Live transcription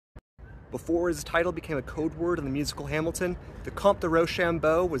Before his title became a code word in the musical Hamilton, the Comte de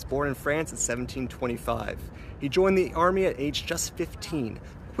Rochambeau was born in France in 1725. He joined the army at age just 15,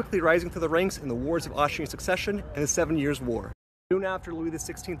 quickly rising through the ranks in the Wars of Austrian Succession and the 7 Years' War. Soon after Louis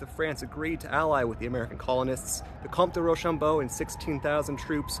XVI of France agreed to ally with the American colonists, the Comte de Rochambeau and 16,000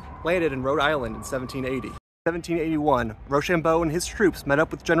 troops landed in Rhode Island in 1780. In 1781, Rochambeau and his troops met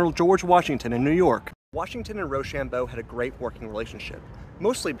up with General George Washington in New York. Washington and Rochambeau had a great working relationship,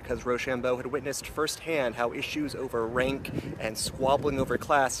 mostly because Rochambeau had witnessed firsthand how issues over rank and squabbling over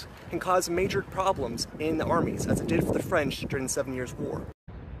class can cause major problems in the armies, as it did for the French during the 7 Years' War.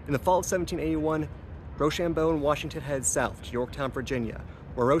 In the fall of 1781, Rochambeau and Washington headed south to Yorktown, Virginia,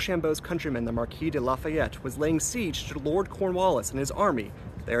 where Rochambeau's countryman, the Marquis de Lafayette, was laying siege to Lord Cornwallis and his army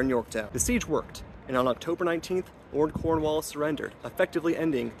there in Yorktown. The siege worked, and on October 19th, Lord Cornwallis surrendered, effectively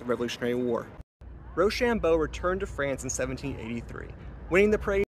ending the Revolutionary War. Rochambeau returned to France in 1783, winning the praise